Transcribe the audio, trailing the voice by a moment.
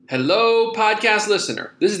Hello, podcast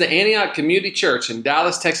listener. This is the Antioch Community Church in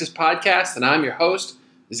Dallas, Texas podcast, and I'm your host,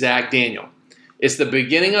 Zach Daniel. It's the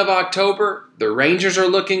beginning of October. The Rangers are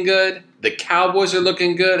looking good, the Cowboys are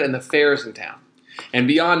looking good, and the fair is in town. And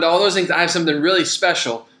beyond all those things, I have something really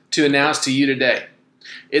special to announce to you today.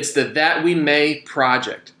 It's the That We May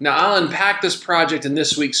project. Now, I'll unpack this project in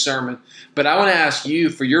this week's sermon, but I want to ask you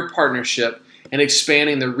for your partnership in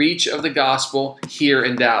expanding the reach of the gospel here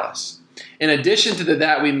in Dallas. In addition to the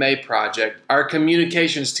That We May project, our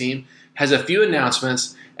communications team has a few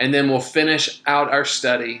announcements, and then we'll finish out our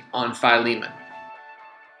study on Philemon.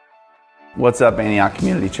 What's up, Antioch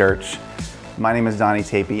Community Church? My name is Donnie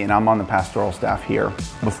Tapey, and I'm on the pastoral staff here.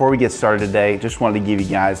 Before we get started today, just wanted to give you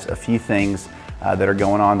guys a few things that are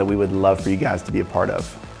going on that we would love for you guys to be a part of.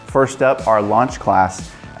 First up, our launch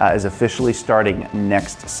class is officially starting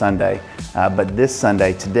next Sunday. But this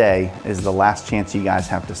Sunday, today, is the last chance you guys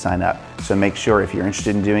have to sign up. So make sure if you're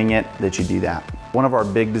interested in doing it, that you do that. One of our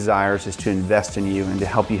big desires is to invest in you and to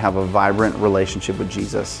help you have a vibrant relationship with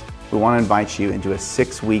Jesus. We want to invite you into a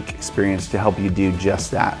 6-week experience to help you do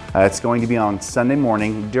just that. It's going to be on Sunday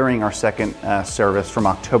morning during our second service from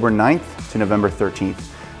October 9th to November 13th.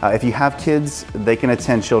 If you have kids, they can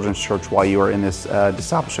attend Children's Church while you are in this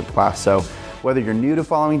discipleship class. So whether you're new to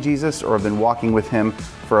following Jesus or have been walking with him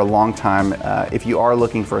for a long time, if you are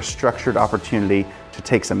looking for a structured opportunity to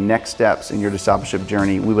take some next steps in your discipleship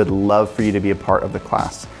journey, we would love for you to be a part of the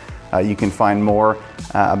class. You can find more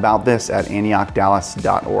about this at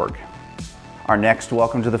AntiochDallas.org. Our next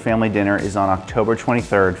Welcome to the Family Dinner is on October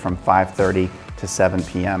 23rd from 5:30 to 7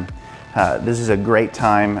 p.m. This is a great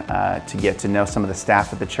time to get to know some of the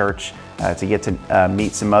staff at the church, to get to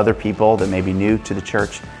meet some other people that may be new to the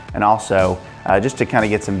church, and also just to kind of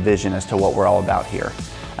get some vision as to what we're all about here.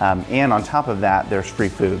 And on top of that, there's free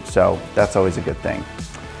food, so that's always a good thing.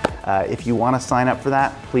 If you want to sign up for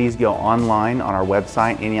that, please go online on our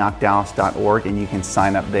website, AntiochDallas.org, and you can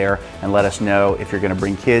sign up there and let us know if you're going to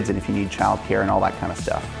bring kids and if you need childcare and all that kind of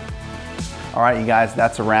stuff. All right, you guys,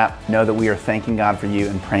 that's a wrap. Know that we are thanking God for you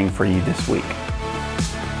and praying for you this week.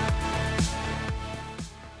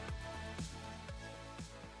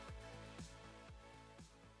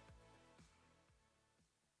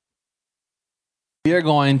 We are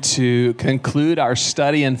going to conclude our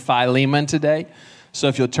study in Philemon today. So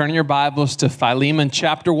if you'll turn your Bibles to Philemon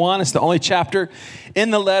chapter 1, it's the only chapter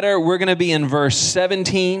in the letter. We're going to be in verse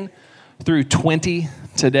 17 through 20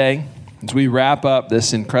 today as we wrap up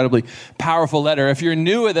this incredibly powerful letter. If you're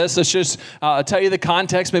new with us, let's just tell you the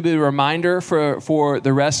context, maybe a reminder for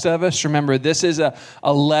the rest of us. Remember, this is a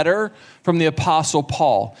letter from the Apostle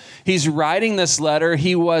Paul. He's writing this letter.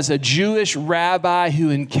 He was a Jewish rabbi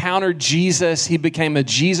who encountered Jesus. He became a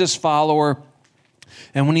Jesus follower.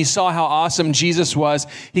 And when he saw how awesome Jesus was,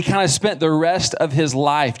 he kind of spent the rest of his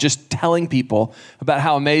life just telling people about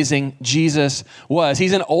how amazing Jesus was.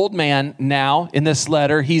 He's an old man now in this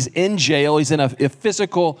letter. He's in jail. He's in a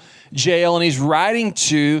physical jail, and he's writing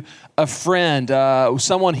to a friend,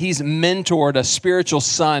 someone he's mentored, a spiritual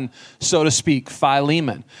son, so to speak,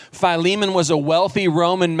 Philemon. Philemon was a wealthy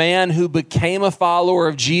Roman man who became a follower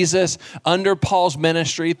of Jesus under Paul's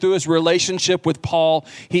ministry. Through his relationship with Paul,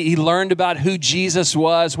 he learned about who Jesus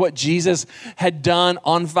was, what Jesus had done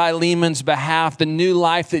on Philemon's behalf, the new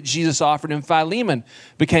life that Jesus offered him. Philemon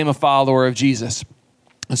became a follower of Jesus.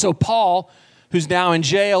 And so Paul, who's now in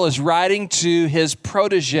jail, is writing to his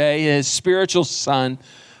protege, his spiritual son,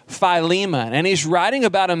 Philemon, and he's writing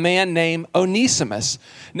about a man named Onesimus.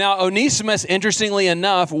 Now, Onesimus, interestingly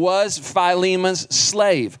enough, was Philemon's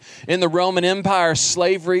slave. In the Roman Empire,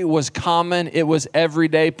 slavery was common. It was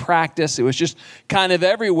everyday practice. It was just kind of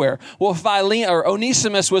everywhere. Well,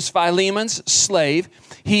 Onesimus was Philemon's slave.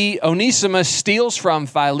 Onesimus steals from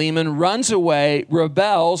Philemon, runs away,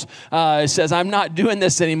 rebels, says, "I'm not doing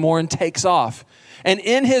this anymore," and takes off. And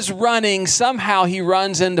in his running, somehow he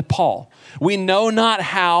runs into Paul. We know not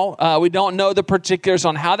how. We don't know the particulars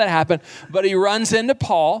on how that happened, but he runs into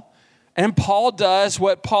Paul, and Paul does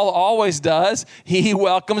what Paul always does. He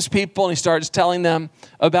welcomes people, and he starts telling them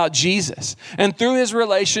about Jesus. And through his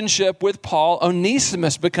relationship with Paul,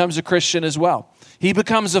 Onesimus becomes a Christian as well. He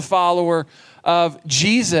becomes a follower of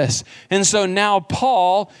Jesus. And so now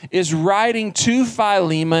Paul is writing to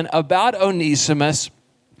Philemon about Onesimus,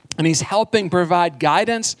 and he's helping provide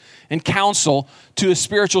guidance and counsel to a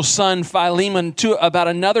spiritual son, Philemon, about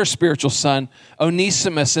another spiritual son,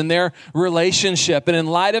 Onesimus, and their relationship. And in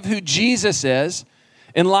light of who Jesus is,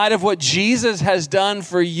 in light of what Jesus has done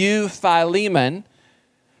for you, Philemon,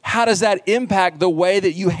 how does that impact the way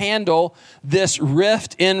that you handle this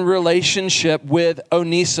rift in relationship with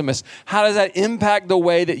Onesimus? How does that impact the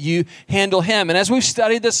way that you handle him? And as we've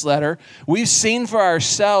studied this letter, we've seen for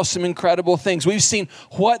ourselves some incredible things. We've seen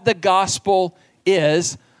what the gospel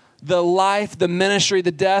is, the life, the ministry,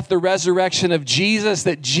 the death, the resurrection of Jesus,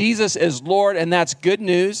 that Jesus is Lord, and that's good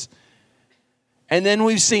news. And then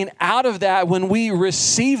we've seen out of that, when we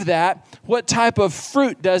receive that, what type of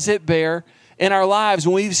fruit does it bear in our lives?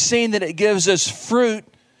 And we've seen that it gives us fruit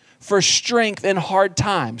for strength in hard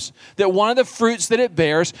times. That one of the fruits that it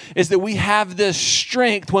bears is that we have this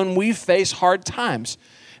strength when we face hard times.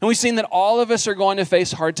 And we've seen that all of us are going to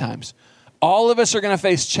face hard times. All of us are going to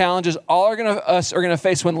face challenges. All of us are going to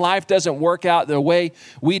face when life doesn't work out the way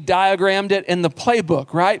we diagrammed it in the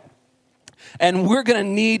playbook, right? And we're going to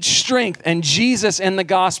need strength. And Jesus in the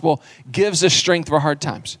gospel gives us strength for hard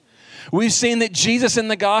times. We've seen that Jesus in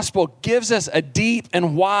the gospel gives us a deep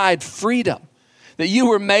and wide freedom. That you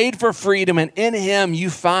were made for freedom, and in him you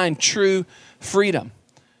find true freedom.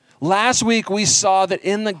 Last week we saw that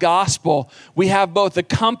in the gospel we have both a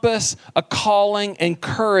compass, a calling, and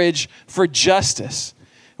courage for justice.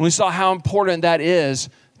 And we saw how important that is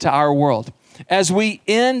to our world. As we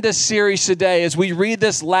end this series today, as we read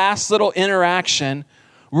this last little interaction,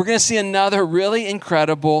 we're going to see another really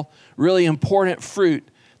incredible, really important fruit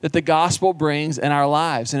that the gospel brings in our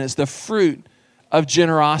lives. And it's the fruit of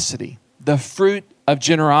generosity. The fruit of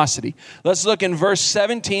generosity. Let's look in verse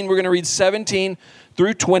 17. We're going to read 17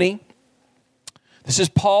 through 20. This is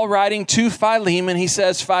Paul writing to Philemon. He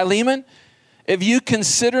says, Philemon, if you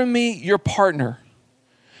consider me your partner,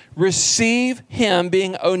 receive him,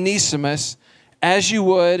 being Onesimus, as you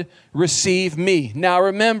would receive me. Now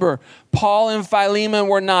remember, Paul and Philemon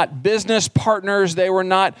were not business partners. They were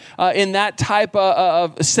not in that type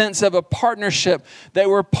of sense of a partnership. They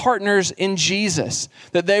were partners in Jesus,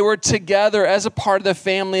 that they were together as a part of the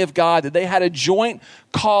family of God, that they had a joint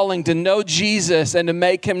calling to know Jesus and to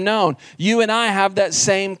make him known. You and I have that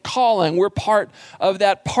same calling. We're part of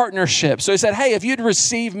that partnership. So he said, hey, if you'd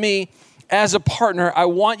receive me as a partner, I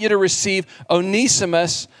want you to receive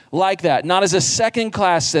Onesimus like that. Not as a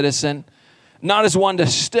second-class citizen, not as one to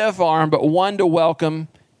stiff arm, but one to welcome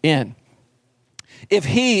in. If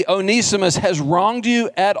he, Onesimus, has wronged you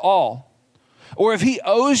at all, or if he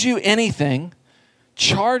owes you anything,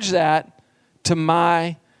 charge that to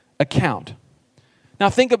my account. Now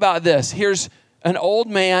think about this. Here's an old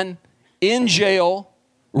man in jail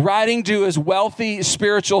writing to his wealthy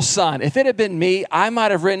spiritual son. If it had been me, I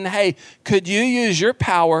might have written, hey, could you use your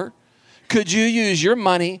power? Could you use your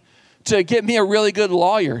money to get me a really good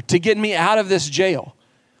lawyer, to get me out of this jail?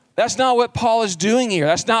 That's not what Paul is doing here.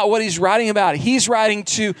 That's not what he's writing about. He's writing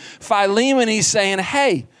to Philemon. He's saying,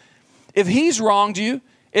 hey, if he's wronged you,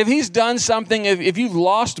 if he's done something, if you've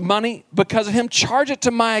lost money because of him, charge it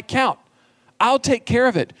to my account. I'll take care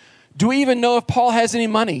of it. Do we even know if Paul has any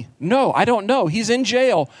money? No, I don't know. He's in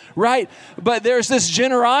jail, right? But there's this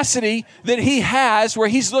generosity that he has where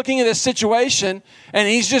he's looking at this situation and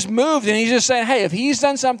he's just moved and he's just saying, hey, if he's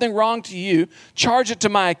done something wrong to you, charge it to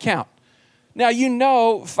my account. Now, you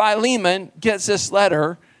know Philemon gets this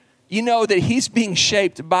letter. You know that he's being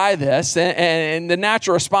shaped by this, and the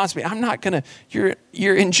natural response would be, I'm not going to,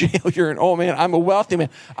 you're in jail, you're an old man, I'm a wealthy man.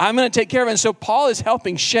 I'm going to take care of it. And so Paul is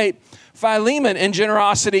helping shape Philemon in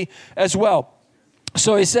generosity as well.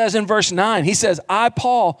 So he says in verse 9, he says, I,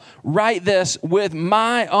 Paul, write this with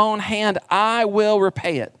my own hand, I will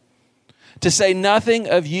repay it. To say nothing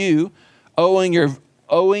of you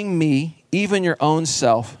owing me, even your own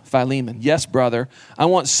self, Philemon. Yes, brother, I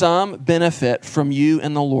want some benefit from you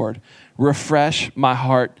in the Lord. Refresh my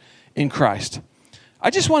heart in Christ. I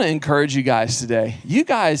just want to encourage you guys today. You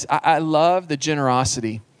guys, I love the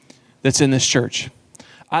generosity that's in this church.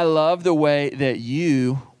 I love the way that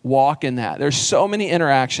you walk in that. There's so many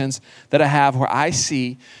interactions that I have where I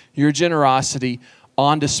see your generosity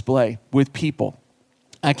on display with people.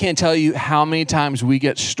 I can't tell you how many times we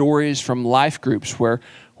get stories from life groups where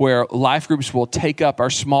life groups will take up, our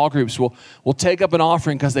small groups will take up an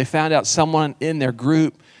offering because they found out someone in their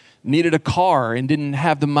group needed a car and didn't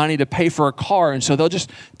have the money to pay for a car. And so they'll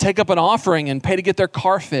just take up an offering and pay to get their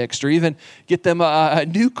car fixed or even get them a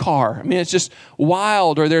new car. I mean, it's just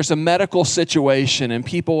wild. Or there's a medical situation and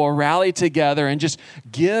people will rally together and just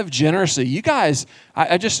give generously. You guys,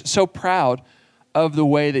 I'm just so proud of the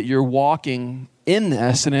way that you're walking in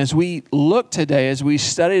this. And as we look today, as we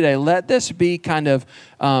study today, let this be kind of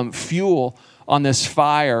fuel on this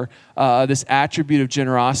fire, this attribute of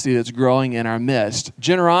generosity that's growing in our midst.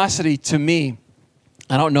 Generosity, to me,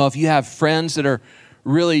 I don't know if you have friends that are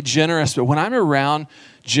really generous, but when I'm around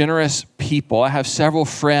generous people. I have several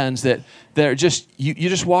friends that are just, you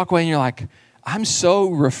just walk away and you're like, I'm so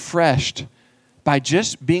refreshed by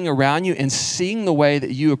just being around you and seeing the way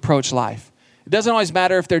that you approach life. It doesn't always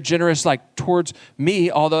matter if they're generous like towards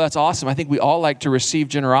me, although that's awesome. I think we all like to receive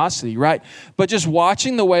generosity, right? But just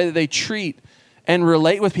watching the way that they treat and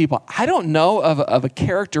relate with people. I don't know of a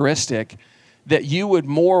characteristic that you would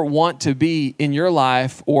more want to be in your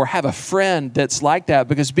life or have a friend that's like that,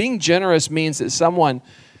 because being generous means that someone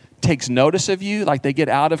takes notice of you, like they get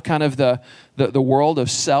out of kind of the world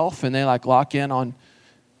of self and they like lock in on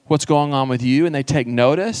what's going on with you and they take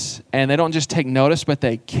notice, and they don't just take notice, but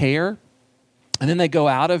they care. And then they go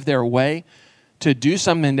out of their way to do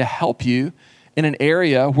something to help you in an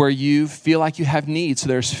area where you feel like you have need. So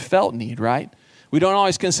there's felt need, right? We don't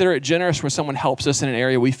always consider it generous when someone helps us in an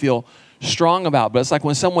area we feel strong about, but it's like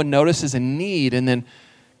when someone notices a need and then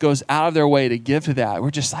goes out of their way to give to that,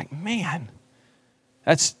 we're just like, man,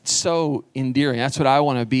 that's so endearing. That's what I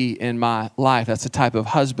want to be in my life. That's the type of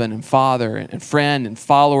husband and father and friend and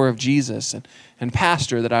follower of Jesus and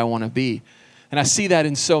pastor that I want to be. And I see that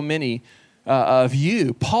in so many of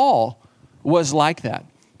you. Paul was like that.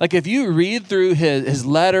 Like if you read through his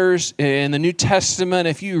letters in the New Testament,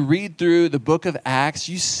 if you read through the book of Acts,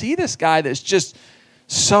 you see this guy that's just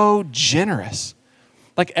so generous.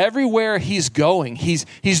 Like everywhere he's going, he's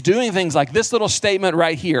doing things like this little statement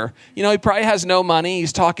right here. You know, he probably has no money.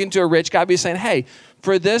 He's talking to a rich guy, but he's saying, hey,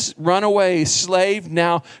 for this runaway slave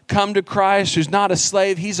now come to Christ who's not a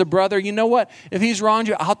slave, he's a brother. You know what? If he's wronged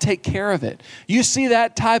you, I'll take care of it. You see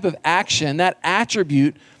that type of action, that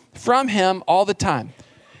attribute from him all the time.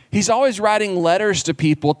 He's always writing letters to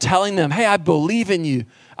people telling them, hey, I believe in you.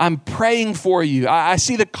 I'm praying for you. I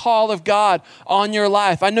see the call of God on your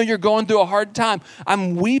life. I know you're going through a hard time.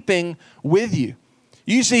 I'm weeping with you.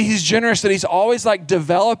 You see, he's generous that he's always like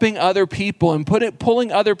developing other people and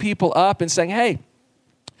pulling other people up and saying, hey,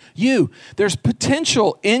 there's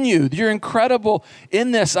potential in you. You're incredible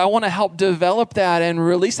in this. I want to help develop that and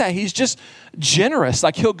release that. He's just generous.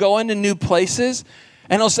 Like he'll go into new places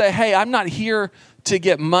and he'll say, hey, I'm not here to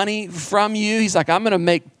get money from you. He's like, I'm going to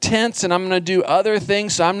make tents and I'm going to do other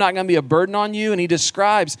things, so I'm not going to be a burden on you. And he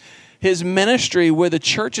describes his ministry with the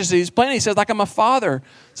churches that he's planting. He says, like, I'm a father.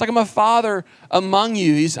 It's like I'm a father among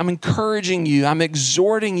you. I'm encouraging you. I'm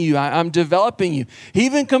exhorting you. I'm developing you. He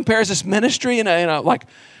even compares this ministry in a like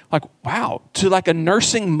wow, to like a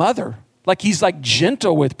nursing mother. Like he's like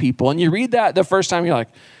gentle with people. And you read that the first time, you're like,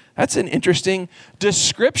 that's an interesting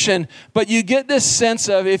description. But you get this sense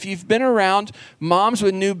of, if you've been around moms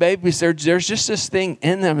with new babies, there's just this thing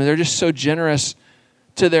in them. They're just so generous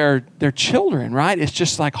to their children, right? It's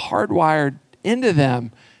just like hardwired into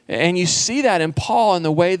them. And you see that in Paul in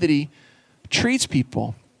the way that he treats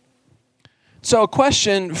people. So a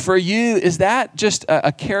question for you, is that just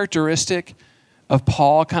a characteristic of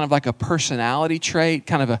Paul, kind of like a personality trait,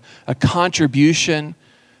 kind of a contribution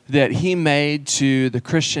that he made to the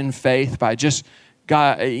Christian faith by just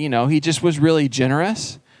God, he just was really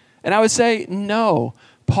generous? And I would say no.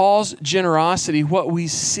 Paul's generosity, what we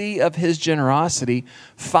see of his generosity,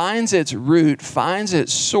 finds its root, finds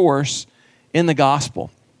its source in the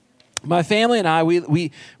gospel. My family and I,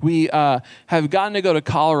 we have gotten to go to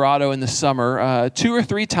Colorado in the summer 2 or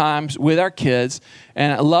 3 times with our kids,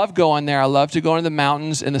 and I love going there. I love to go into the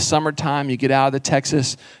mountains in the summertime. You get out of the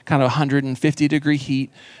Texas kind of 150-degree heat,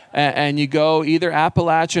 and you go either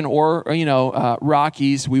Appalachian or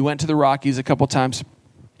Rockies. We went to the Rockies a couple times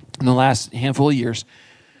in the last handful of years.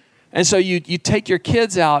 And so you take your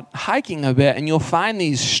kids out hiking a bit, and you'll find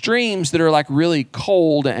these streams that are like really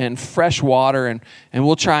cold and fresh water, and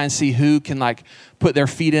we'll try and see who can like put their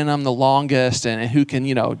feet in them the longest, and who can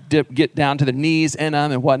get down to the knees in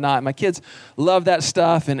them and whatnot. My kids love that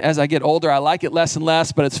stuff, and as I get older, I like it less and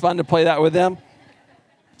less, but it's fun to play that with them,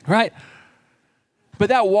 right? But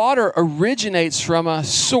that water originates from a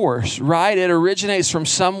source, right? It originates from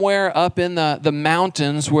somewhere up in the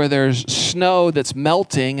mountains where there's snow that's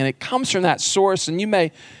melting, and it comes from that source. And you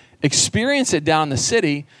may experience it down in the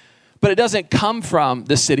city, but it doesn't come from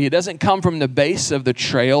the city. It doesn't come from the base of the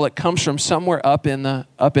trail. It comes from somewhere up in the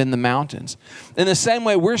mountains. In the same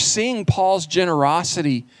way, we're seeing Paul's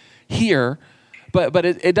generosity here, but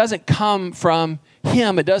it doesn't come from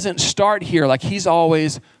him. It doesn't start here. Like he's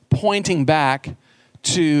always pointing back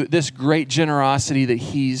to this great generosity that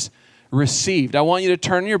he's received. I want you to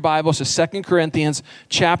turn your Bibles to 2 Corinthians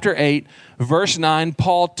chapter 8, verse 9.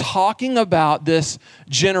 Paul talking about this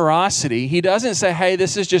generosity. He doesn't say, hey,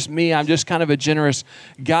 this is just me. I'm just kind of a generous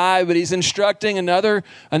guy. But he's instructing another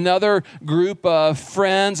group of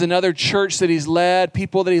friends, another church that he's led,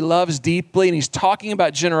 people that he loves deeply. And he's talking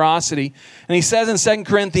about generosity. And he says in 2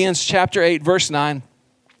 Corinthians chapter 8, verse 9,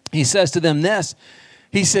 he says to them this.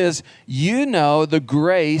 He says, you know the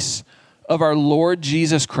grace of our Lord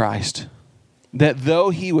Jesus Christ, that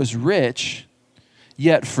though he was rich,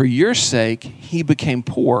 yet for your sake he became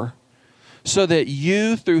poor, so that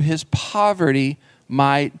you through his poverty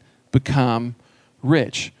might become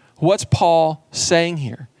rich. What's Paul saying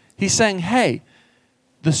here? He's saying, hey,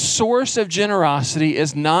 the source of generosity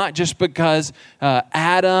is not just because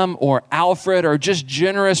Adam or Alfred are just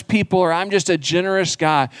generous people or I'm just a generous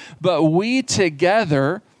guy, but we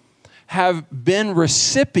together have been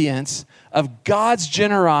recipients of God's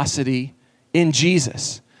generosity in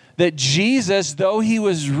Jesus. That Jesus, though he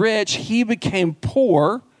was rich, he became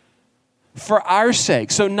poor for our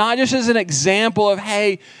sake. So not just as an example of,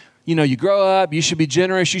 hey, you grow up, you should be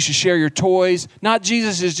generous, you should share your toys. Not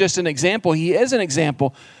Jesus is just an example. He is an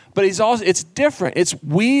example, but it's different. It's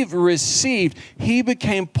we've received. He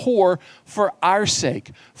became poor for our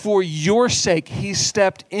sake. For your sake, he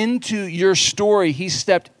stepped into your story. He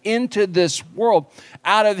stepped into this world.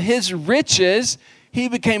 Out of his riches, he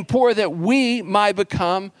became poor that we might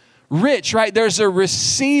become rich, right? There's a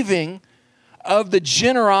receiving of the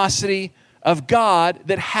generosity of God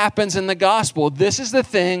that happens in the gospel. This is the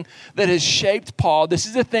thing that has shaped Paul. This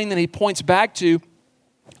is the thing that he points back to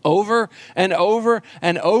over and over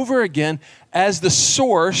and over again as the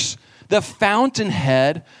source, the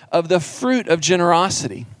fountainhead of the fruit of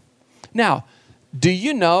generosity. Now, do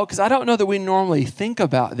you know, because I don't know that we normally think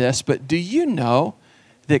about this, but do you know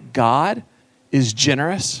that God is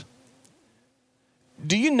generous?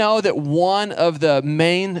 Do you know that one of the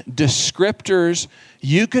main descriptors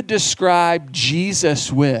you could describe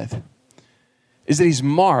Jesus with is that he's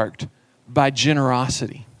marked by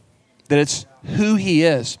generosity, that it's who he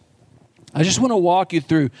is? I just want to walk you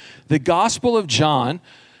through the Gospel of John.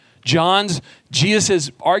 John's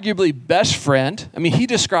Jesus' arguably best friend. I mean, he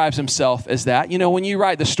describes himself as that. When you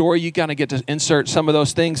write the story, you kind of get to insert some of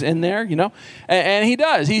those things in there, And he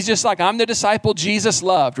does. He's just like, I'm the disciple Jesus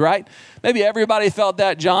loved, right? Maybe everybody felt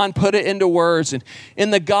that. John put it into words. And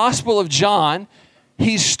in the Gospel of John,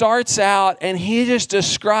 he starts out and he just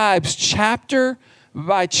describes chapter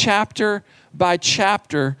by chapter by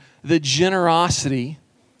chapter the generosity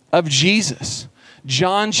of Jesus.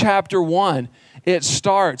 John chapter 1. It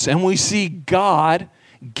starts and we see God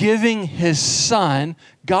giving his son,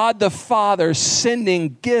 God the Father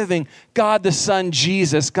sending, giving God the Son,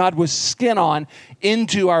 Jesus, God with skin on,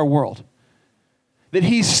 into our world. That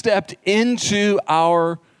he stepped into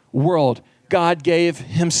our world. God gave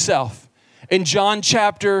himself. In John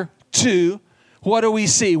chapter 2, what do we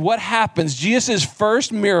see? What happens? Jesus'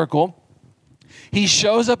 first miracle, he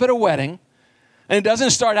shows up at a wedding. And it doesn't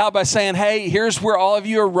start out by saying, hey, here's where all of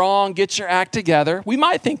you are wrong. Get your act together. We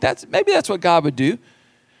might think maybe that's what God would do.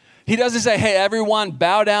 He doesn't say, hey, everyone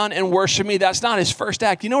bow down and worship me. That's not his first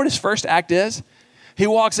act. You know what his first act is? He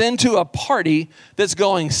walks into a party that's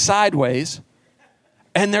going sideways.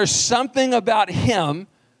 And there's something about him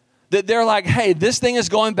that they're like, hey, this thing is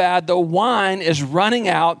going bad. The wine is running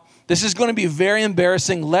out. This is going to be very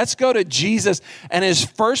embarrassing. Let's go to Jesus. And his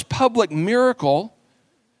first public miracle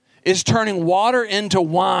is turning water into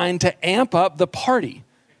wine to amp up the party.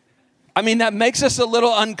 I mean, that makes us a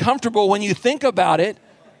little uncomfortable when you think about it.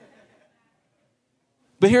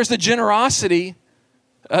 But here's the generosity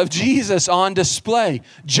of Jesus on display.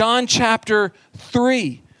 John chapter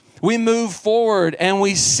 3. We move forward and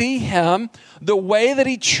we see him, the way that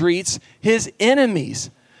he treats his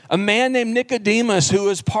enemies. A man named Nicodemus, who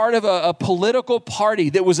was part of a political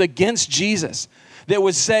party that was against Jesus, that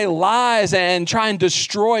would say lies and try and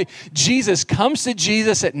destroy Jesus, comes to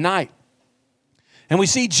Jesus at night. And we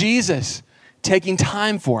see Jesus taking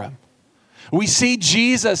time for him. We see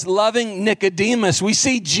Jesus loving Nicodemus. We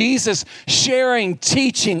see Jesus sharing,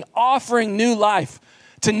 teaching, offering new life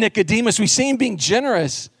to Nicodemus. We see him being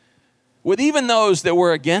generous with even those that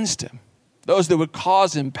were against him, those that would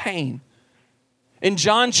cause him pain. In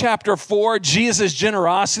John chapter 4, Jesus'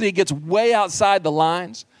 generosity gets way outside the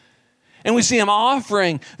lines. And we see him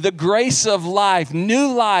offering the grace of life,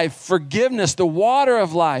 new life, forgiveness, the water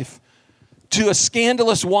of life to a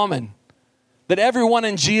scandalous woman that everyone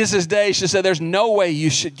in Jesus' day should say, there's no way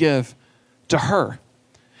you should give to her.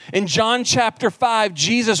 In John chapter 5,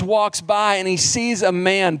 Jesus walks by and he sees a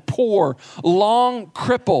man poor, long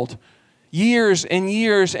crippled, years and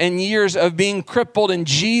years and years of being crippled, and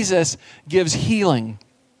Jesus gives healing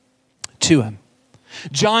to him.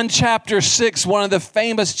 John chapter 6, one of the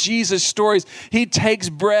famous Jesus stories, he takes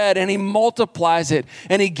bread and he multiplies it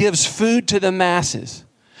and he gives food to the masses.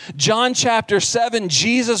 John chapter 7,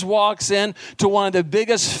 Jesus walks in to one of the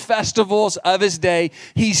biggest festivals of his day.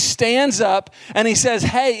 He stands up and he says,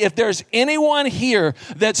 hey, if there's anyone here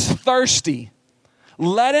that's thirsty,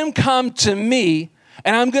 let him come to me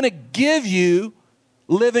and I'm going to give you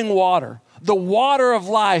living water, the water of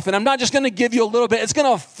life. And I'm not just going to give you a little bit. It's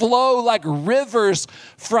going to flow like rivers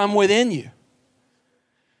from within you.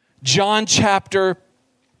 John chapter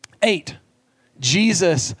 8,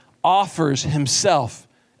 Jesus offers himself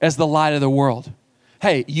as the light of the world.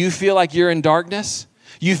 Hey, you feel like you're in darkness?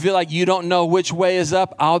 You feel like you don't know which way is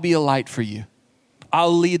up? I'll be a light for you.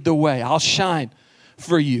 I'll lead the way. I'll shine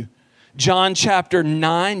for you. John chapter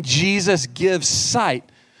 9, Jesus gives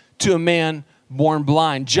sight to a man born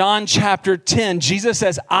blind. John chapter 10, Jesus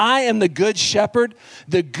says, I am the good shepherd.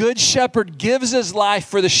 The good shepherd gives his life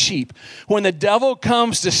for the sheep. When the devil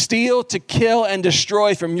comes to steal, to kill, and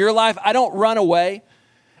destroy from your life, I don't run away.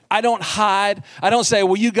 I don't hide. I don't say,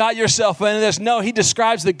 well, you got yourself into this. No, he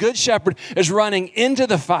describes the good shepherd as running into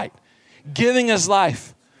the fight, giving his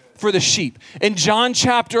life for the sheep. In John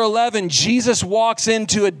chapter 11, Jesus walks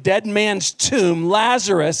into a dead man's tomb,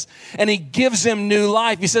 Lazarus, and he gives him new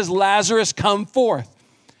life. He says, Lazarus, come forth.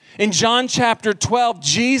 In John chapter 12,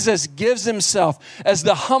 Jesus gives himself as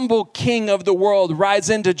the humble king of the world,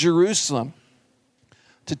 rides into Jerusalem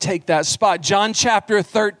to take that spot. John chapter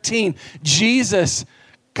 13, Jesus,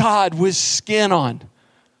 God with skin on,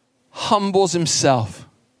 humbles himself,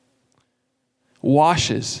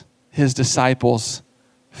 washes his disciples'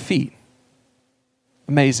 feet.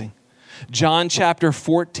 Amazing. John chapter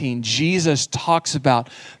 14, Jesus talks about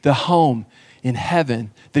the home in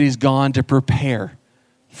heaven that he's gone to prepare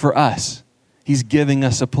for us. He's giving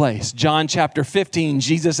us a place. John chapter 15,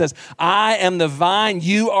 Jesus says, I am the vine,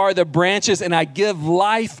 you are the branches, and I give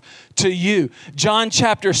life to you. John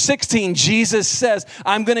chapter 16, Jesus says,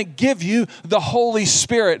 I'm going to give you the Holy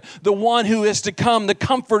Spirit, the one who is to come, the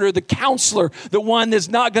comforter, the counselor, the one that's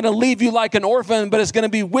not going to leave you like an orphan, but is going to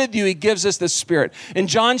be with you. He gives us the Spirit. In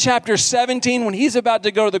John chapter 17, when he's about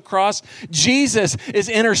to go to the cross, Jesus is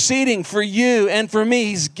interceding for you and for me.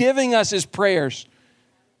 He's giving us his prayers.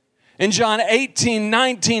 In John 18,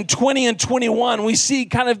 19, 20, and 21, we see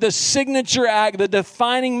kind of the signature act, the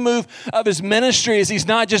defining move of his ministry is he's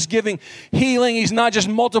not just giving healing, he's not just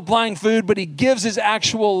multiplying food, but he gives his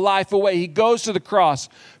actual life away. He goes to the cross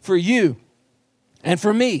for you and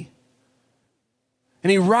for me. And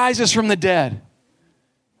he rises from the dead.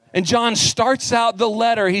 And John starts out the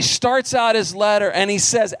letter. He starts out his letter and he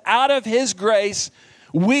says, out of his grace,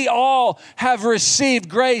 we all have received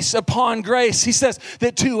grace upon grace. He says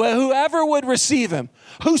that to whoever would receive him,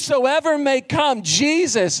 whosoever may come,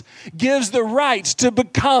 Jesus gives the rights to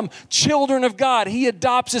become children of God. He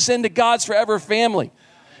adopts us into God's forever family.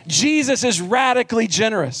 Jesus is radically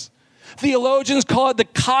generous. Theologians call it the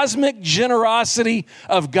cosmic generosity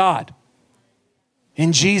of God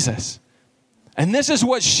in Jesus. And this is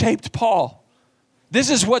what shaped Paul. This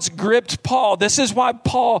is what's gripped Paul. This is why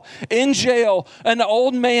Paul in jail, an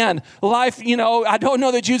old man, life, I don't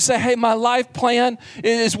know that you'd say, hey, my life plan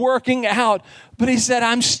is working out. But he said,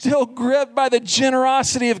 I'm still gripped by the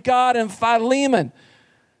generosity of God in Philemon.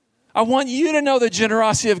 I want you to know the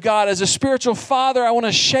generosity of God. As a spiritual father, I want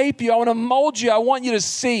to shape you. I want to mold you. I want you to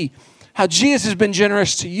see how Jesus has been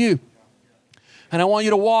generous to you. And I want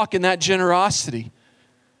you to walk in that generosity.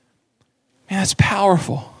 Man, that's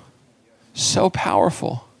powerful. So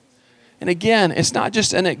powerful. And again, it's not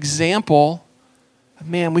just an example of,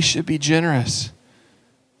 man, we should be generous.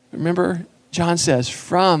 Remember, John says,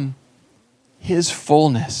 from his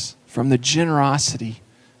fullness, from the generosity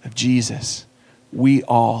of Jesus, we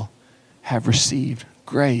all have received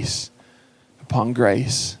grace upon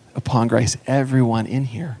grace upon grace. Everyone in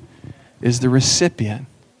here is the recipient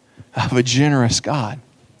of a generous God.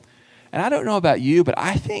 And I don't know about you, but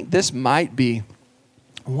I think this might be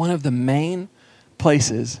one of the main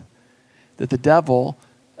places that the devil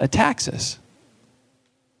attacks us.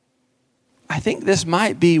 I think this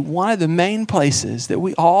might be one of the main places that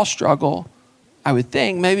we all struggle. I would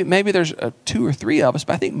think maybe there's 2 or 3 of us,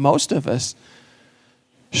 but I think most of us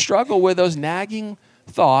struggle with those nagging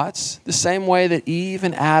thoughts the same way that Eve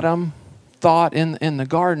and Adam thought in the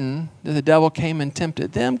garden that the devil came and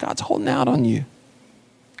tempted them. God's holding out on you.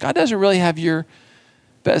 God doesn't really have your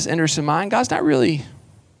best interest in mind. God's not really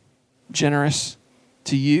generous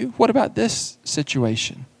to you. What about this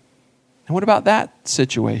situation? And what about that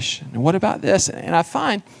situation? And what about this? And I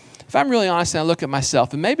find if I'm really honest and I look at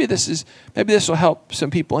myself, and maybe this will help some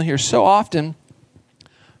people in here. So often,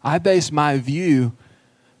 I base my view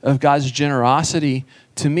of God's generosity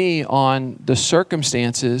to me on the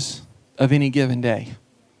circumstances of any given day.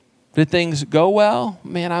 Did things go well?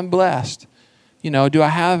 Man, I'm blessed. Do I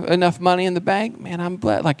have enough money in the bank? Man, I'm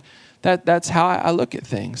blessed. Like that's how I look at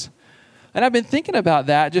things. And I've been thinking about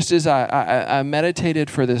that just as I meditated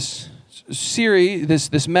for this series,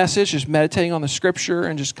 this message, just meditating on the scripture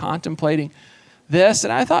and just contemplating this.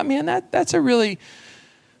 And I thought, man, that's a really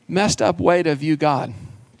messed up way to view God.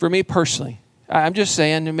 For me personally, I'm just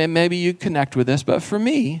saying, maybe you connect with this, but for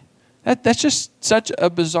me, that's just such a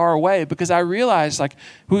bizarre way, because I realized, like,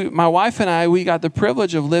 my wife and I, we got the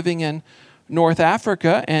privilege of living in North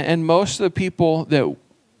Africa, and most of the people that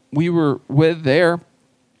we were with there,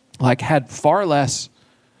 like, had far less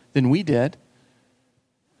than we did,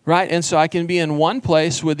 right? And so I can be in one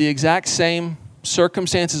place with the exact same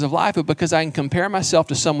circumstances of life, but because I can compare myself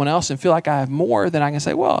to someone else and feel like I have more, then I can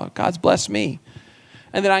say, well, God's blessed me.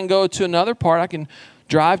 And then I can go to another part. I can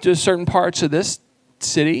drive to certain parts of this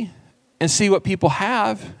city and see what people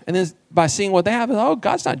have. And then by seeing what they have, oh,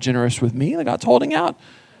 God's not generous with me. Like, God's holding out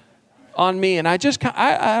on me. And I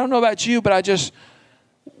don't know about you, but I just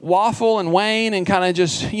waffle and wane and kind of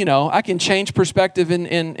just, I can change perspective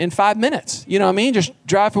in 5 minutes. You know what I mean? Just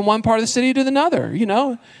drive from one part of the city to another,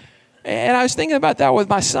 And I was thinking about that with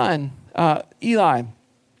my son, Eli.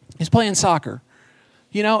 He's playing soccer,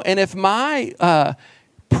 and if my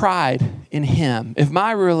pride in him, if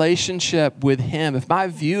my relationship with him, if my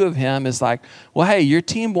view of him is like, well, hey, your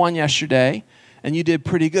team won yesterday and you did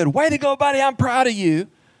pretty good. Way to go, buddy. I'm proud of you.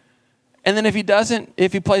 And then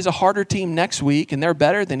if he plays a harder team next week and they're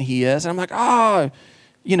better than he is, and I'm like, oh,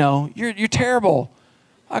 you're terrible.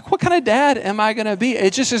 Like, what kind of dad am I going to be?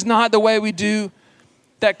 It just is not the way we do.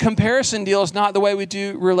 That comparison deal is not the way we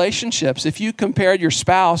do relationships. If you compared your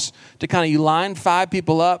spouse to you line 5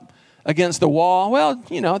 people up against the wall, well,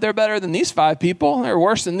 they're better than these 5 people. They're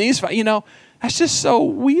worse than these 5. That's just so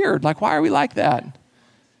weird. Like, why are we like that?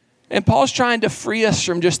 And Paul's trying to free us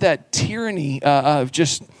from just that tyranny of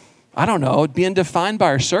just, being defined by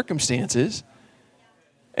our circumstances,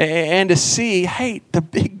 and to see, hey, the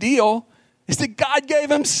big deal is that God gave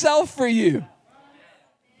himself for you.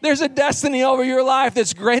 There's a destiny over your life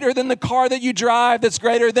that's greater than the car that you drive, that's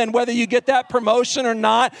greater than whether you get that promotion or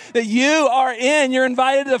not, that you are in. You're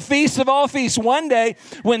invited to the feast of all feasts. One day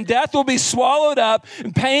when death will be swallowed up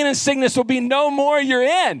and pain and sickness will be no more, you're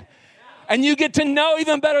in. And you get to know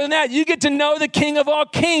even better than that. You get to know the King of all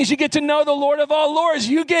kings. You get to know the Lord of all lords.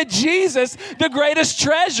 You get Jesus, the greatest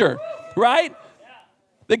treasure, right?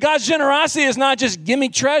 That God's generosity is not just give me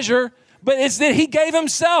treasure, but it's that he gave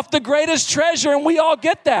himself the greatest treasure, and we all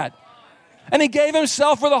get that. And he gave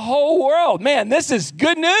himself for the whole world. Man, this is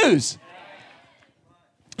good news.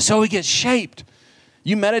 So we get shaped.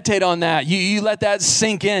 You meditate on that. You let that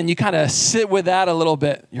sink in. You kind of sit with that a little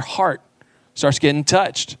bit. Your heart starts getting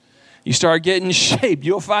touched. You start getting shaped.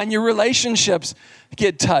 You'll find your relationships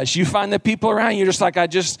get touched. You find the people around you just like, I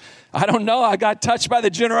don't know. I got touched by the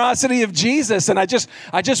generosity of Jesus, and I just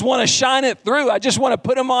want to shine it through. I just want to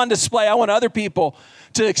put them on display. I want other people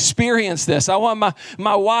to experience this. I want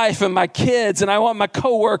my wife and my kids, and I want my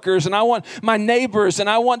coworkers, and I want my neighbors, and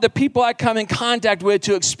I want the people I come in contact with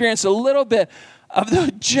to experience a little bit of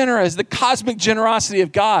the cosmic generosity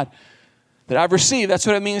of God that I've received. That's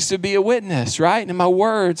what it means to be a witness, right? In my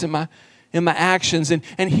words, in my actions.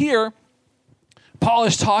 And here, Paul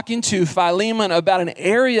is talking to Philemon about an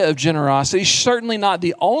area of generosity, certainly not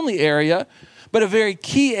the only area, but a very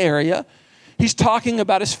key area. He's talking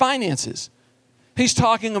about his finances. He's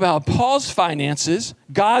talking about Paul's finances,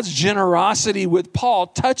 God's generosity with Paul,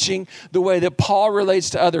 touching the way that Paul relates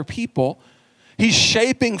to other people. He's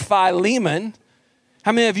shaping Philemon.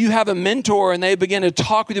 How many of you have a mentor and they begin to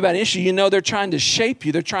talk with you about an issue? They're trying to shape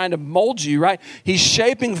you. They're trying to mold you, right? He's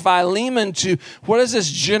shaping Philemon to what does this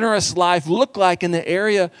generous life look like in the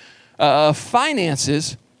area of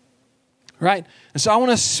finances, right? And so I want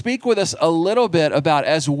to speak with us a little bit about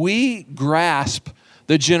as we grasp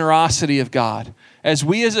the generosity of God, as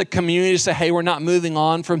we as a community say, hey, we're not moving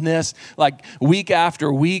on from this, like week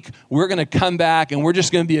after week, we're going to come back and we're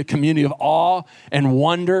just going to be a community of awe and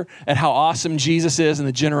wonder at how awesome Jesus is and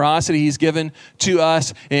the generosity he's given to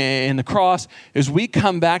us in the cross. As we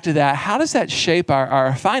come back to that, how does that shape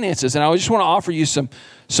our finances? And I just want to offer you some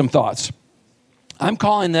thoughts. I'm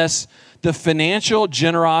calling this the financial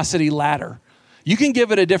generosity ladder. You can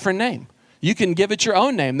give it a different name. You can give it your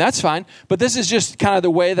own name. That's fine. But this is just kind of the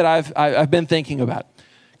way that I've been thinking about it.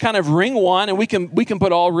 Kind of ring one, and we can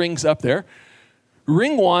put all rings up there.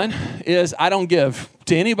 Ring one is I don't give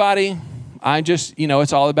to anybody. I just,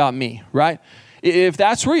 it's all about me, right? If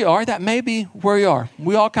that's where you are, that may be where you are.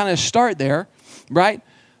 We all kind of start there, right?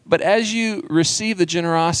 But as you receive the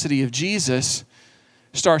generosity of Jesus,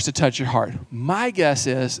 starts to touch your heart. My guess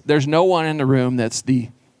is there's no one in the room that's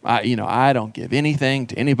I don't give anything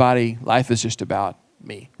to anybody. Life is just about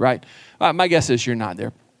me, right? My guess is you're not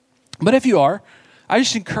there. But if you are, I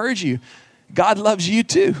just encourage you. God loves you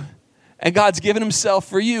too. And God's given himself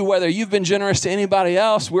for you, whether you've been generous to anybody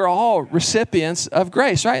else. We're all recipients of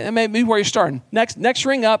grace, right? That may be where you're starting. Next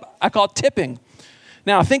ring up, I call tipping.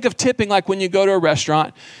 Now, think of tipping like when you go to a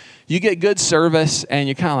restaurant, you get good service, and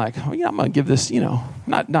you're kind of like, I'm going to give this,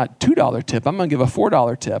 not $2 tip. I'm going to give a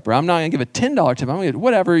 $4 tip, or I'm not going to give a $10 tip. I'm going to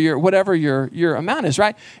give whatever your amount is,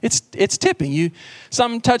 right? It's tipping.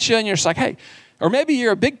 Something touch you, and you're just like, hey. Or maybe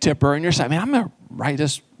you're a big tipper, and you're just like, man, I'm going to write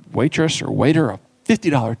this waitress or waiter a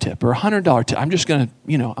 $50 tip or $100 tip. I'm just going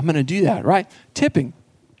to, I'm going to do that, right? Tipping.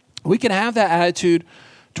 We can have that attitude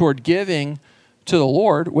toward giving to the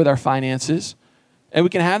Lord with our finances, and we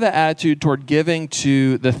can have that attitude toward giving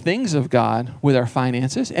to the things of God with our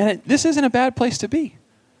finances. And this isn't a bad place to be.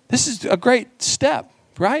 This is a great step,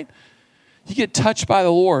 right? You get touched by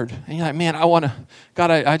the Lord, and you're like, man,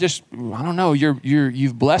 God, I don't know.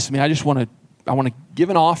 You've blessed me. I want to give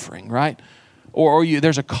an offering, right? Or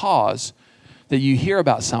there's a cause that you hear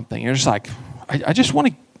about something. You're just like,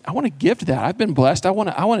 I want to give to that. I've been blessed. I want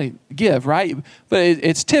to give, right? But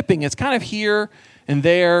it's tipping. It's kind of here and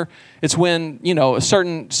there. It's when, a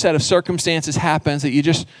certain set of circumstances happens that you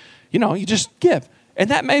just give. And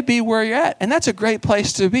that may be where you're at. And that's a great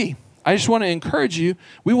place to be. I just want to encourage you.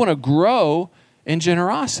 We want to grow in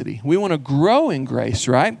generosity. We want to grow in grace,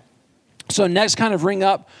 right? So next kind of ring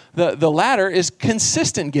up the ladder is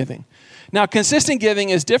consistent giving. Now, consistent giving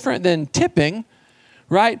is different than tipping,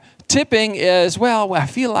 right? Tipping is, I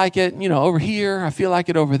feel like it, over here. I feel like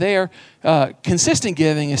it over there. Consistent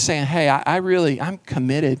giving is saying, hey, I'm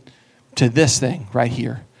committed to this thing right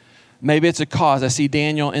here. Maybe it's a cause. I see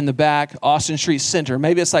Daniel in the back, Austin Street Center.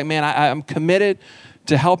 Maybe it's like, man, I'm committed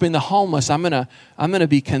to helping the homeless. I'm gonna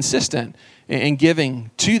be consistent in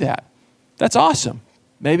giving to that. That's awesome.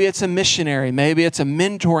 Maybe it's a missionary. Maybe it's a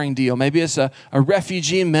mentoring deal. Maybe it's a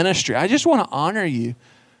refugee ministry. I just want to honor you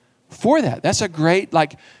for that. That's a great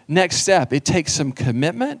next step. It takes some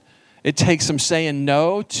commitment. It takes some saying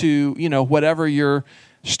no to, whatever your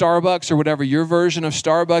Starbucks or whatever your version of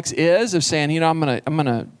Starbucks is, of saying, I'm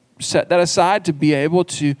gonna set that aside to be able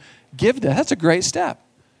to give that. That's a great step.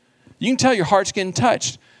 You can tell your heart's getting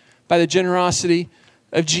touched by the generosity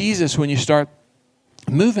of Jesus when you start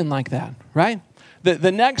moving like that, right?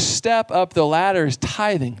 The next step up the ladder is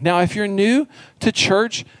tithing. Now, if you're new to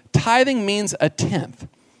church, tithing means a tenth.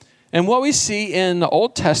 And what we see in the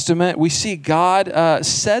Old Testament, we see God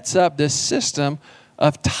sets up this system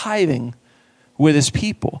of tithing with his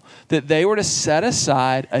people, that they were to set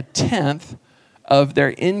aside a tenth of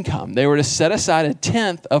their income. They were to set aside a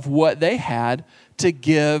tenth of what they had to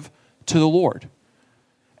give to the Lord.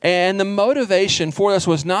 And the motivation for this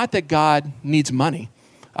was not that God needs money.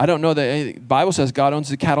 I don't know that the Bible says God owns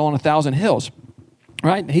the cattle on 1,000 hills,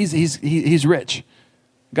 right? He's rich.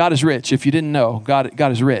 God is rich. If you didn't know,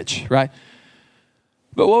 God is rich, right?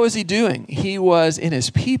 But what was he doing? He was, in his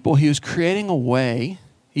people, he was creating a way,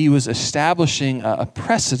 he was establishing a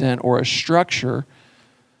precedent or a structure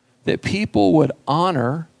that people would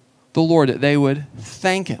honor the Lord, that they would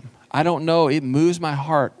thank him. I don't know, it moves my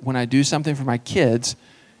heart when I do something for my kids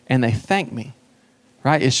and they thank me,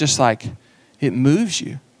 right? It's just like, it moves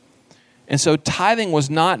you. And so tithing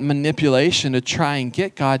was not manipulation to try and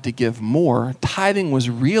get God to give more. Tithing was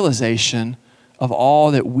realization of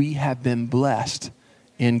all that we have been blessed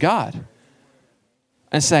in God.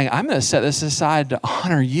 And saying, I'm going to set this aside to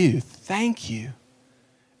honor you. Thank you.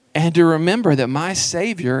 And to remember that my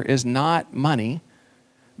Savior is not money.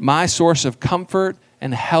 My source of comfort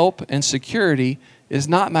and help and security is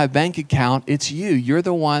not my bank account. It's you. You're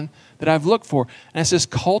the one that I've looked for. And it's this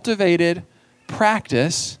cultivated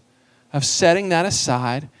practice of setting that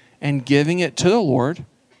aside and giving it to the Lord,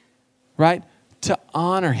 right? To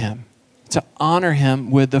honor him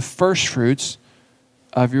with the first fruits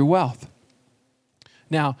of your wealth.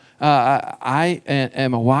 Now, I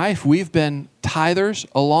am a wife. We've been tithers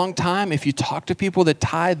a long time. If you talk to people that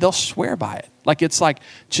tithe, they'll swear by it. It's like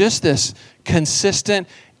just this consistent,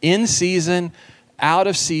 in season, out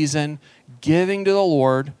of season, giving to the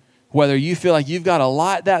Lord. Whether you feel like you've got a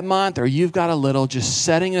lot that month or you've got a little, just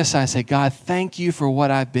setting it aside and say, God, thank you for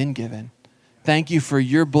what I've been given. Thank you for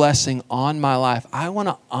your blessing on my life. I want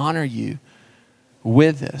to honor you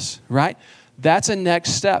with this, right? that's a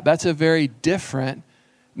next step. That's a very different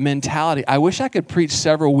mentality. I wish I could preach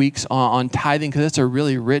several weeks on tithing because it's a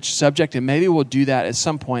really rich subject, and maybe we'll do that at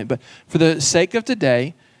some point. But for the sake of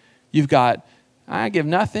today, you've got, I give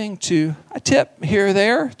nothing, to I tip here or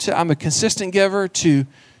there, to I'm a consistent giver, to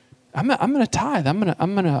I'm going to tithe. I'm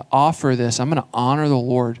going to offer this. I'm going to honor the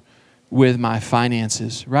Lord with my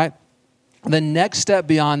finances, right? The next step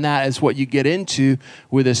beyond that is what you get into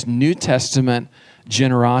with this New Testament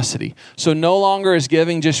generosity. So no longer is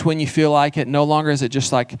giving just when you feel like it. No longer is it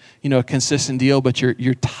just like, a consistent deal, but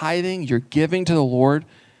you're tithing, you're giving to the Lord,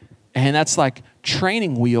 and that's like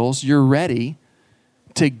training wheels. You're ready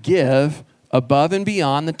to give above and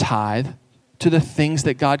beyond the tithe to the things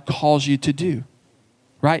that God calls you to do,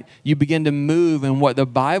 right? You begin to move in what the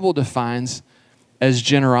Bible defines as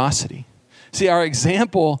generosity. See, our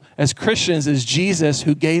example as Christians is Jesus,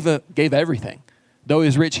 who gave everything. Though he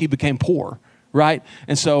was rich, he became poor, right?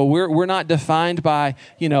 And so we're not defined by,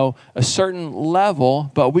 a certain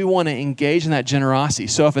level, but we want to engage in that generosity.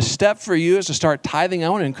 So if a step for you is to start tithing, I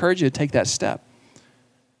want to encourage you to take that step.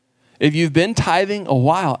 If you've been tithing a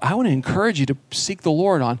while, I want to encourage you to seek the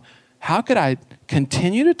Lord on how could I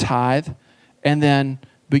continue to tithe and then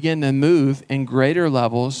begin to move in greater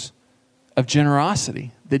levels of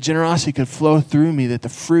generosity. That generosity could flow through me, that the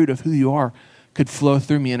fruit of who you are could flow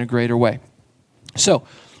through me in a greater way. So,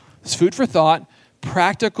 it's food for thought,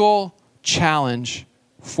 practical challenge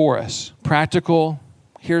for us. Practical,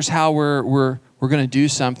 here's how we're going to do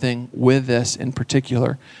something with this in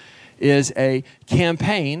particular, is a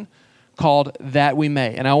campaign called That We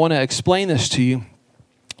May. And I want to explain this to you.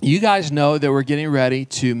 You guys know that we're getting ready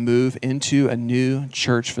to move into a new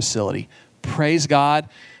church facility. Praise God.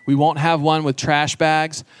 We won't have one with trash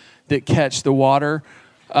bags that catch the water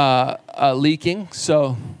leaking.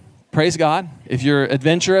 So praise God. If you're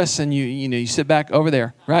adventurous and you sit back over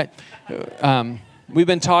there, right? We've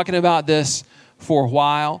been talking about this for a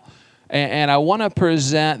while, and I want to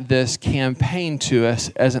present this campaign to us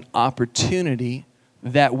as an opportunity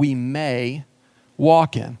that we may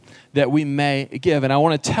walk in, that we may give. And I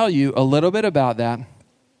want to tell you a little bit about that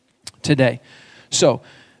today. So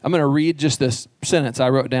I'm going to read just this sentence I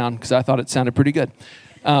wrote down because I thought it sounded pretty good.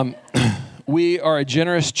 We are a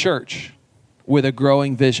generous church with a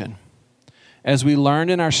growing vision. As we learned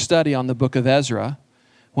in our study on the book of Ezra,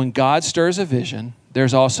 when God stirs a vision,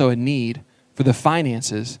 there's also a need for the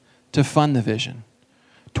finances to fund the vision.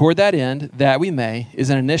 Toward that end, That We May is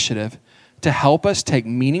an initiative to help us take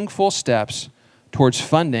meaningful steps towards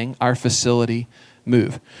funding our facility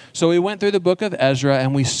move. So we went through the book of Ezra,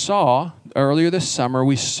 and we saw, earlier this summer,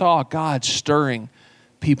 we saw God stirring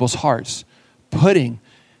people's hearts, putting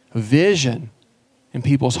vision in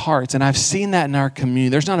people's hearts. And I've seen that in our community.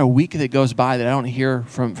 There's not a week that goes by that I don't hear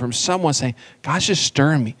from someone saying, God's just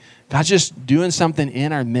stirring me. God's just doing something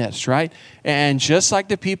in our midst, right? And just like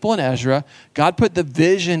the people in Ezra, God put the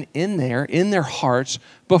vision in their hearts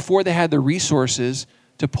before they had the resources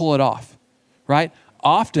to pull it off, right?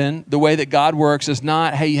 Often, the way that God works is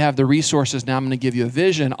not, hey, you have the resources, now I'm going to give you a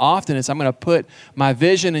vision. Often, it's I'm going to put my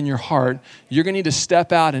vision in your heart. You're going to need to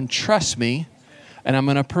step out and trust me, and I'm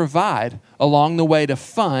going to provide along the way to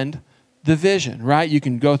fund the vision, right? You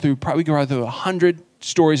can go through, we can go through 100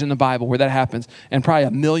 stories in the Bible where that happens, and probably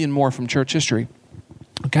 1 million more from church history,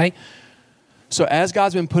 okay? So as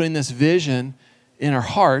God's been putting this vision in our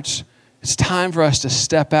hearts, it's time for us to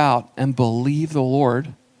step out and believe the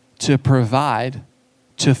Lord to provide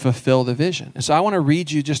to fulfill the vision. And so I want to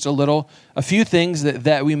read you just a few things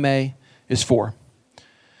that we may is for.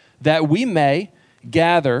 That we may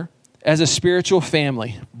gather as a spiritual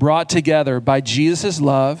family brought together by Jesus'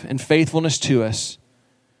 love and faithfulness to us,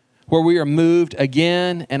 where we are moved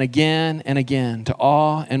again and again and again to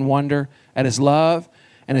awe and wonder at his love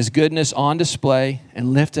and his goodness on display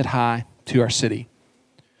and lifted high to our city.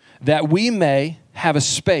 That we may have a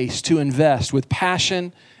space to invest with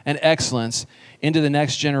passion and excellence into the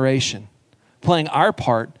next generation, playing our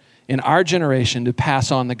part in our generation to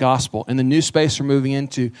pass on the gospel. In the new space we're moving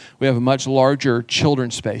into, we have a much larger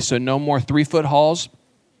children's space. So no more 3-foot halls,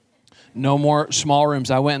 no more small rooms.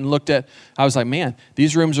 I went and looked at, I was like, man,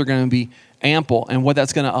 these rooms are going to be ample. And what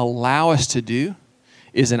that's going to allow us to do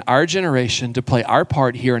is in our generation to play our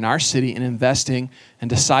part here in our city in investing and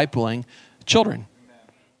discipling children.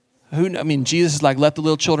 Jesus is like, let the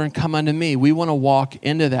little children come unto me. We want to walk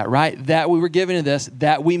into that, right? That we were given to this,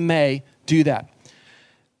 that we may do that.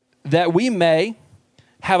 That we may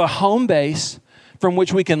have a home base from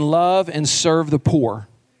which we can love and serve the poor,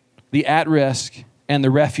 the at-risk, and the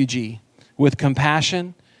refugee with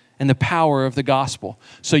compassion and the power of the gospel.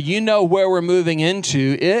 So you know where we're moving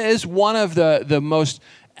into. It is one of the most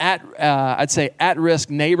I'd say at-risk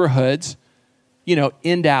neighborhoods,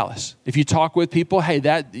 in Dallas. If you talk with people, hey,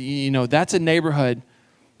 that's a neighborhood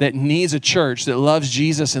that needs a church that loves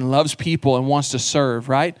Jesus and loves people and wants to serve,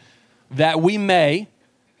 right? That we may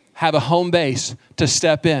have a home base to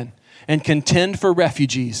step in and contend for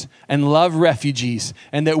refugees and love refugees,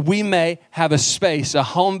 and that we may have a space, a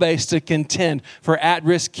home base to contend for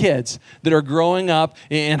at-risk kids that are growing up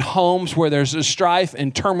in homes where there's a strife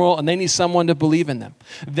and turmoil and they need someone to believe in them.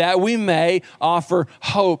 That we may offer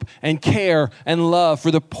hope and care and love for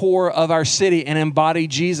the poor of our city and embody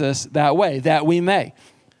Jesus that way. That we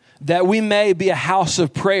may be a house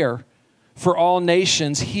of prayer for all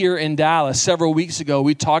nations here in Dallas. Several weeks ago,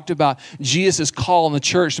 we talked about Jesus' call in the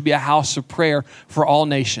church to be a house of prayer for all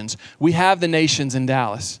nations. We have the nations in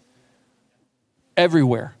Dallas,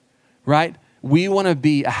 everywhere, right? We want to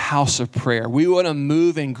be a house of prayer. We want to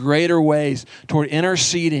move in greater ways toward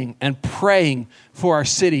interceding and praying for our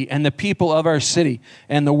city and the people of our city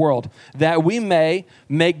and the world, that we may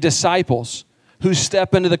make disciples who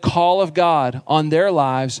step into the call of God on their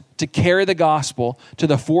lives to carry the gospel to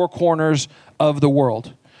the four corners of the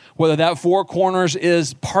world. Whether that four corners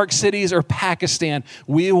is Park Cities or Pakistan,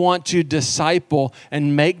 we want to disciple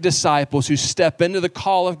and make disciples who step into the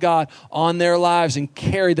call of God on their lives and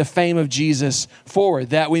carry the fame of Jesus forward,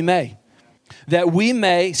 that we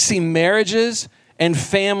may see marriages and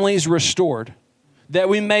families restored, that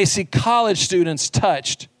we may see college students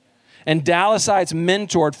touched, and Dallasites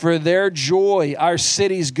mentored for their joy, our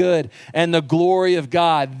city's good, and the glory of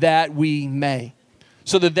God, that we may.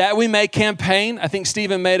 So the That We May campaign, I think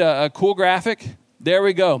Stephen made a cool graphic. There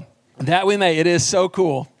we go. That We May. It is so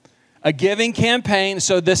cool. A giving campaign,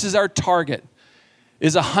 so this is our target,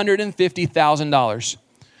 is $150,000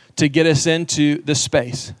 to get us into the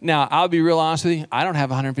space. Now, I'll be real honest with you. I don't have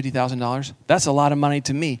 $150,000. That's a lot of money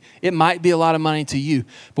to me. It might be a lot of money to you.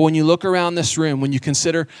 But when you look around this room, when you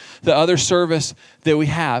consider the other service that we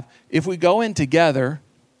have, if we go in together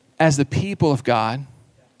as the people of God,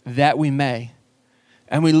 that we may,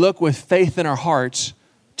 and we look with faith in our hearts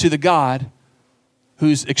to the God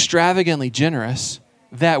who's extravagantly generous,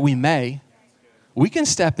 that we may, we can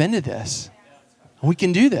step into this. We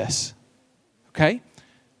can do this. Okay?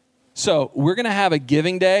 So we're going to have a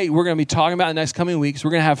giving day. We're going to be talking about in the next coming weeks.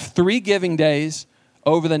 We're going to have 3 giving days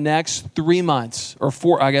over the next 3 months, or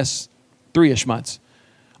 4, I guess, 3-ish months.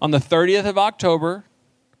 On the 30th of October,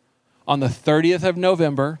 on the 30th of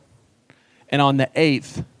November, and on the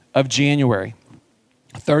 8th of January.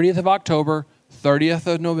 30th of October, 30th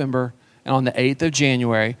of November, and on the 8th of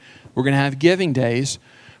January, we're going to have giving days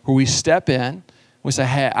where we step in. We say,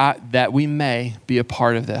 hey, that we may be a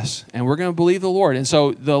part of this. And we're going to believe the Lord. And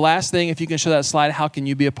so the last thing, if you can show that slide, how can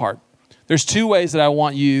you be a part? There's 2 ways that I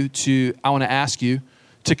want to ask you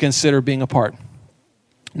to consider being a part.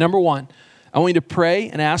 Number 1, I want you to pray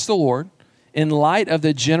and ask the Lord, in light of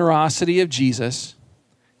the generosity of Jesus,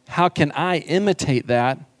 how can I imitate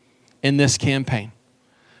that in this campaign?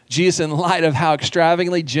 Jesus, in light of how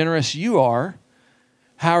extravagantly generous you are,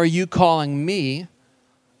 how are you calling me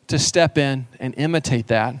to step in and imitate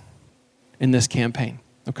that in this campaign,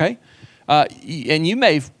 okay? And you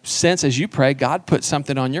may sense as you pray, God put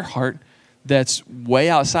something on your heart that's way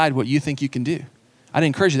outside what you think you can do. I'd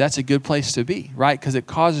encourage you, that's a good place to be, right? Because it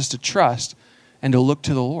causes us to trust and to look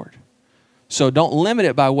to the Lord. So don't limit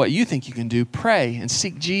it by what you think you can do. Pray and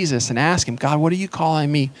seek Jesus and ask him, God, what are you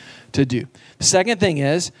calling me to do? The second thing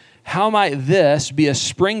is, how might this be a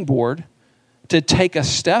springboard to take a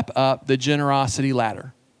step up the generosity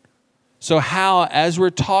ladder? So how, as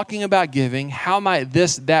we're talking about giving, how might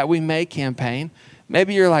this That We May campaign,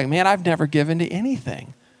 maybe you're like, man, I've never given to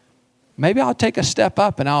anything. Maybe I'll take a step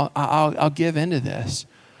up and I'll give into this.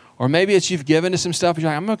 Or maybe it's you've given to some stuff, you're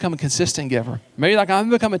like, I'm going to become a consistent giver. Maybe like, I'm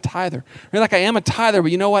going to become a tither. Maybe like, I am a tither,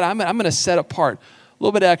 but you know what? I'm going to set apart a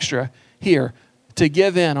little bit extra here to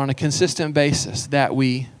give in on a consistent basis, that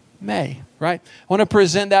we may, right? I want to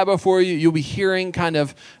present that before you. You'll be hearing kind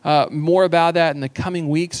of more about that in the coming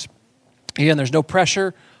weeks. Again, there's no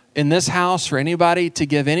pressure in this house for anybody to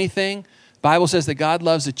give anything. The Bible says that God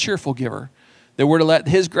loves a cheerful giver, that we're to let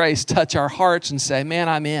his grace touch our hearts and say, man,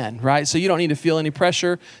 I'm in, right? So you don't need to feel any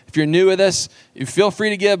pressure. If you're new with us, you feel free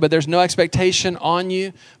to give, but there's no expectation on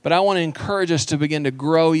you. But I want to encourage us to begin to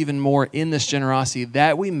grow even more in this generosity,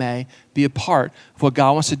 that we may be a part of what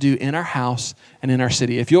God wants to do in our house and in our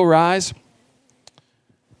city. If you'll rise, if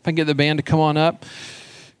I can get the band to come on up.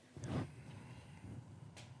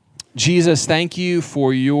 Jesus, thank you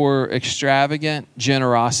for your extravagant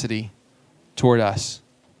generosity toward us.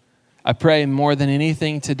 I pray more than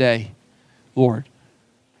anything today, Lord,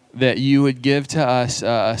 that you would give to us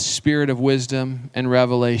a spirit of wisdom and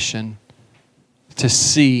revelation to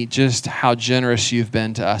see just how generous you've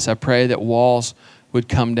been to us. I pray that walls would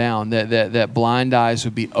come down, that blind eyes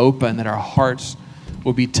would be open, that our hearts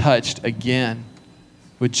will be touched again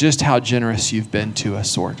with just how generous you've been to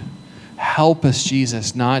us, Lord. Help us,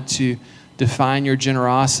 Jesus, not to define your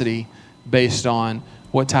generosity based on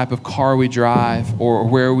what type of car we drive or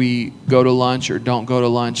where we go to lunch or don't go to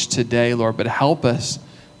lunch today, Lord, but help us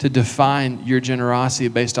to define your generosity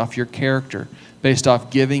based off your character, based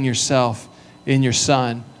off giving yourself in your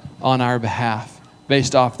Son on our behalf,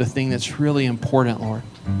 based off the thing that's really important, Lord.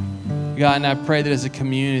 God, and I pray that as a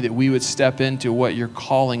community that we would step into what you're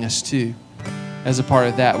calling us to. As a part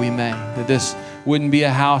of that, we may. That this wouldn't be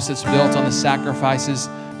a house that's built on the sacrifices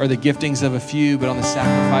or the giftings of a few, but on the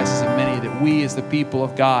sacrifices of many, that we as the people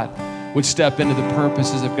of God would step into the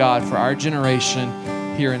purposes of God for our generation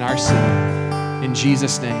here in our city. In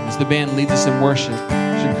Jesus' name. As the band leads us in worship,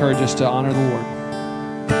 I should encourage us to honor the Lord.